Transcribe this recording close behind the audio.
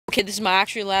Okay, this is my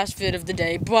actually last vid of the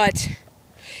day, but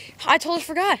I totally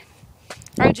forgot.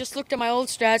 I just looked at my old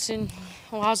stats and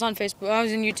I was on Facebook. I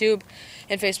was in YouTube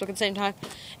and Facebook at the same time,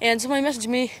 and somebody messaged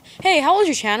me, "Hey, how old is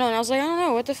your channel?" And I was like, "I don't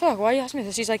know. What the fuck? Why are you asking me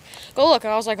this?" He's like, "Go look."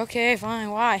 And I was like, "Okay,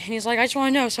 fine. Why?" And he's like, "I just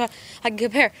want to know so I can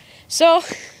compare." So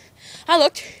I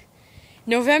looked.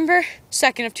 November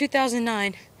 2nd of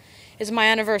 2009 is my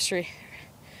anniversary.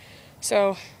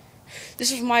 So this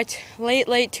was my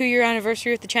late 2-year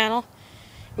anniversary with the channel.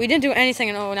 We didn't do anything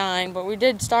in 2009, but we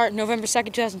did start November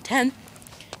 2nd, 2010,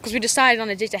 because we decided on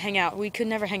a date to hang out. We could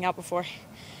never hang out before.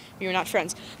 We were not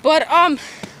friends. But,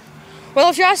 well,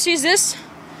 if y'all sees this,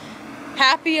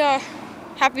 happy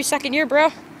second year,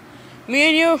 bro. Me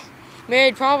and you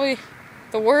made probably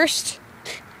the worst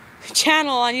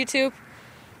channel on YouTube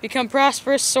become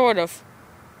prosperous, sort of.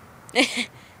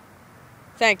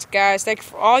 Thanks, guys. Thank you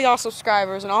for all y'all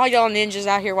subscribers and all y'all ninjas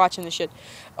out here watching this shit.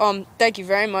 Thank you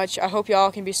very much. I hope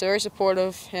y'all can be very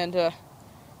supportive and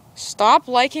stop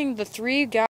liking the three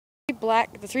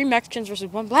Mexicans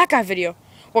versus one black guy video.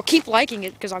 Well, keep liking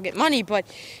it because I'll get money, but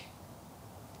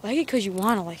like it because you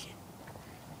want to like it.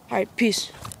 All right,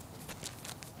 peace.